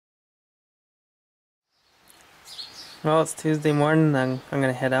Well, it's Tuesday morning and I'm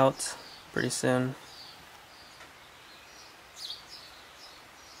gonna head out pretty soon.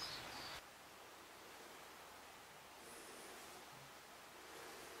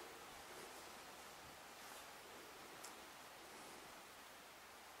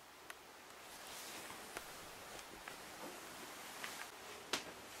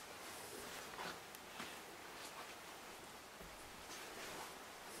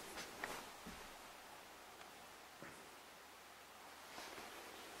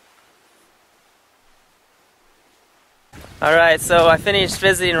 Alright, so I finished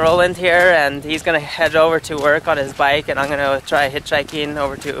visiting Roland here and he's gonna head over to work on his bike, and I'm gonna try hitchhiking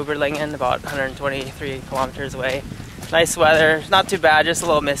over to Überlingen, about 123 kilometers away. Nice weather, not too bad, just a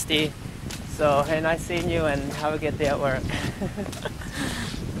little misty. So, hey, nice seeing you and have a good day at work.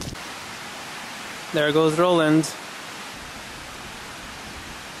 There goes Roland.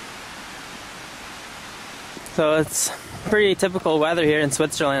 So it's pretty typical weather here in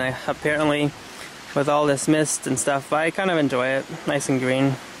Switzerland, apparently, with all this mist and stuff, but I kind of enjoy it. Nice and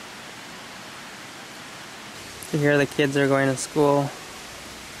green. Here the kids are going to school.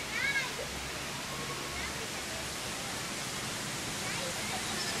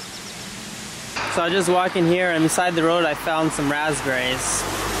 So I was just walking here, and beside the road I found some raspberries.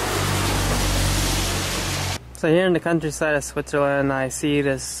 So here in the countryside of Switzerland I see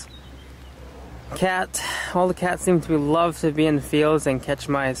this cat. All the cats seem to love to be in the fields and catch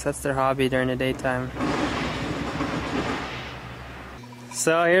mice. That's their hobby during the daytime.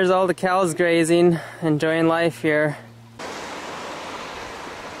 So here's all the cows grazing, enjoying life here.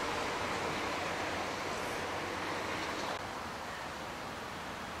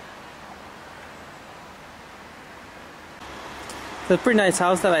 It's a pretty nice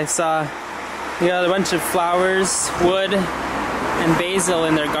house that I saw. You got a bunch of flowers, wood, and basil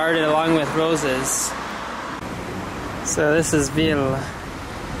in their garden along with roses. So this is Ville.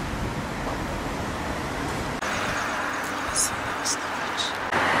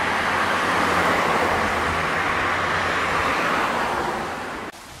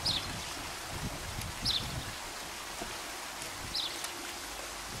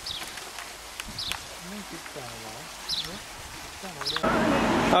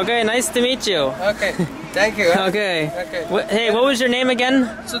 Okay, nice to meet you. Okay, thank you. Okay. Okay. Hey, what was your name again?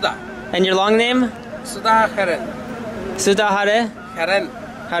 Suda. And your long name? Suda Haren. Suda Hare? Haren.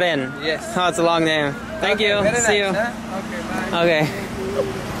 Haren. Yes. Oh, it's a long name. Thank Okay, you. very See you. nice, huh? Okay, bye.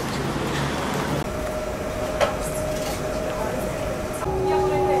 Okay.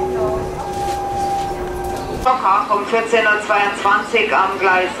 Um 14:22 Uhr am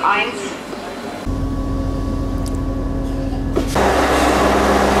Gleis 1.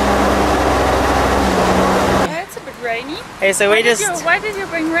 It's a bit rainy. Hey, so Why did you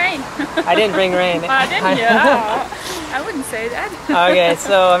bring rain? I didn't bring rain. Oh, didn't you? Oh, I wouldn't say that. Okay,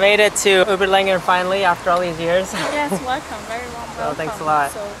 so I made it to Überlingen finally after all these years. Yes, welcome. Very warm welcome. Well, thanks a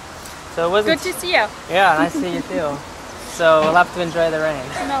lot. So, So it wasn't. good to see you. Yeah, nice to see you too. So we'll have to enjoy the rain.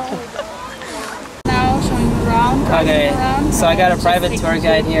 No, we don't. Now showing around. Okay, Around. so I got a private tour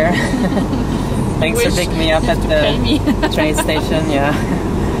guide here. Thanks for picking me up at the train station. Yeah.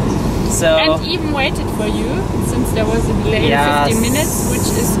 So. And even waited for you since there was a delay of 50 minutes, which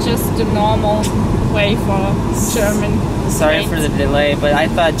is just the normal way for German. Sorry for the delay, but I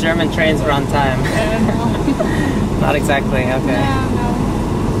thought German trains were on time. No. Not exactly. Okay. Yeah, no.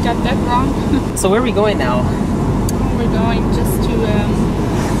 Got that wrong. So where are we going now? We're going just to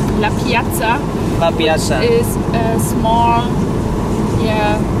La Piazza. La Piazza. Which is a small,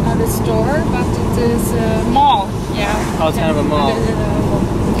 not a store, but it is a mall. Yeah. Oh, it's kind of a mall.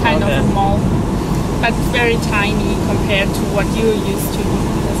 Kind Okay. of a mall, but very tiny compared to what you're used to.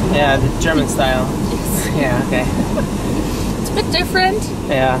 Yeah, the German style. Yes. Yeah. Okay. It's a bit different,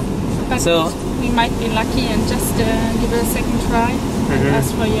 Yeah. but So- we might be lucky and just give it a second try and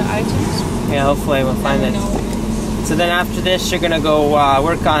ask for your items. Yeah. Hopefully we'll find it. No. So then after this, you're gonna go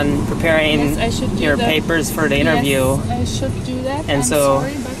work on preparing Yes, I should do your that. papers for the interview. Yes, I should do that. And I'm so-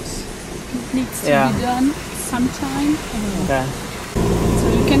 sorry, but it needs to Yeah. be done sometime. Okay. So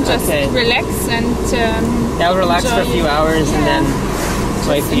you can just Okay. relax and Yeah, I'll relax for a enjoy few it. hours and then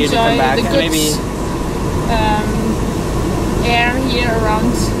wait for you to come enjoy back. the And good, maybe. Air here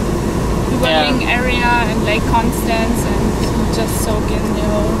around the Überlingen area and Lake Constance, and just soak in the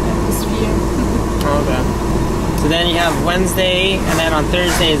whole atmosphere. Okay. So then you have Wednesday, and then on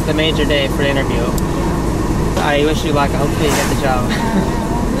Thursday is the major day for the interview. I wish you luck. Hopefully you get the job.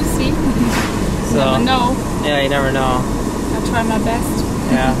 We'll see. So Never know. yeah, you never know. I'll try my best.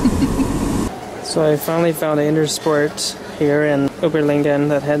 Yeah. So I finally found an Intersport here in Überlingen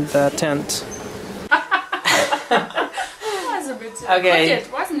that had the tent. Okay,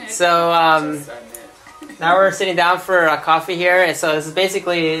 wasn't it? so now we're sitting down for a coffee here. And so this is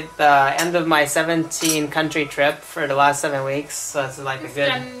basically the end of my 17-country trip for the last 7 weeks. So it's like You've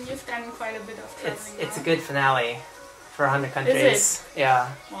done quite a bit of traveling. It's a good finale for 100 countries. Is it?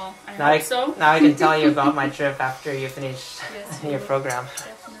 Yeah. Well, I hope so. Now I can tell you about my trip after you finish Yes, your program.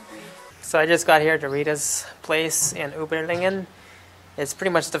 Definitely. So I just got here to Rita's place in Überlingen. It's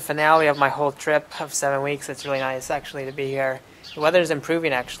pretty much the finale of my whole trip of 7 weeks. It's really nice actually to be here. The weather's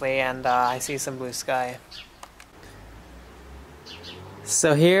improving actually, and I see some blue sky.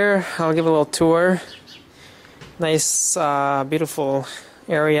 So here, I'll give a little tour. Nice, beautiful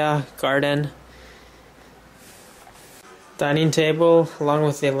area, garden. Dining table along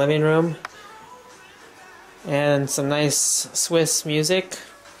with the living room. And some nice Swiss music.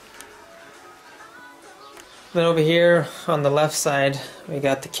 Then over here on the left side, we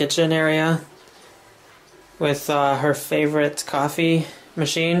got the kitchen area with her favorite coffee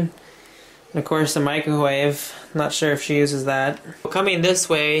machine. And of course the microwave. Not sure if she uses that. Coming this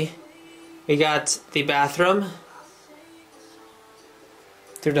way, we got the bathroom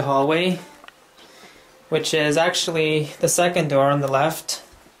through the hallway, which is actually the second door on the left.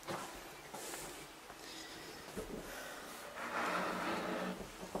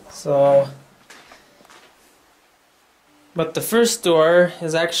 But the first door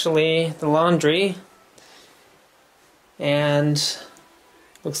is actually the laundry, and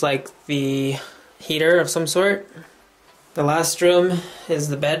looks like the heater of some sort. The last room is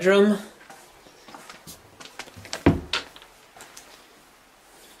the bedroom.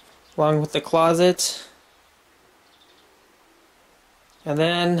 Along with the closet. And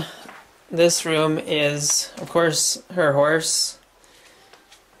then this room is, of course, her horse.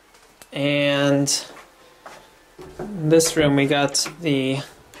 And in this room we got the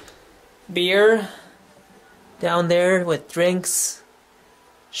beer down there with drinks,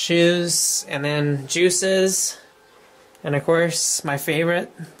 shoes, and then juices. And of course, my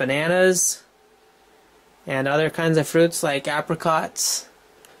favorite, bananas. And other kinds of fruits like apricots.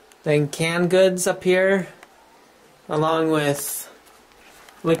 Then canned goods up here, along with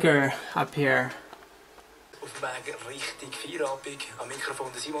liquor up here. Auf dem Weg Richtung Feierabend am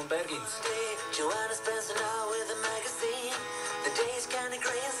Mikrofon der Simon Bergins.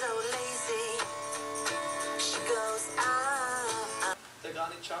 Der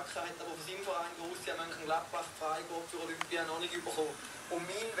Granit Xhaka hat aber von seinem Verein Borussia Mönchengladbach Freigabe für Olympia noch nicht bekommen. Und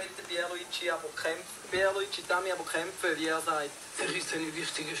mein wette Pierluigi Tami aber kämpfen, wie er sagt. Er ist ein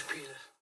wichtiger Spieler.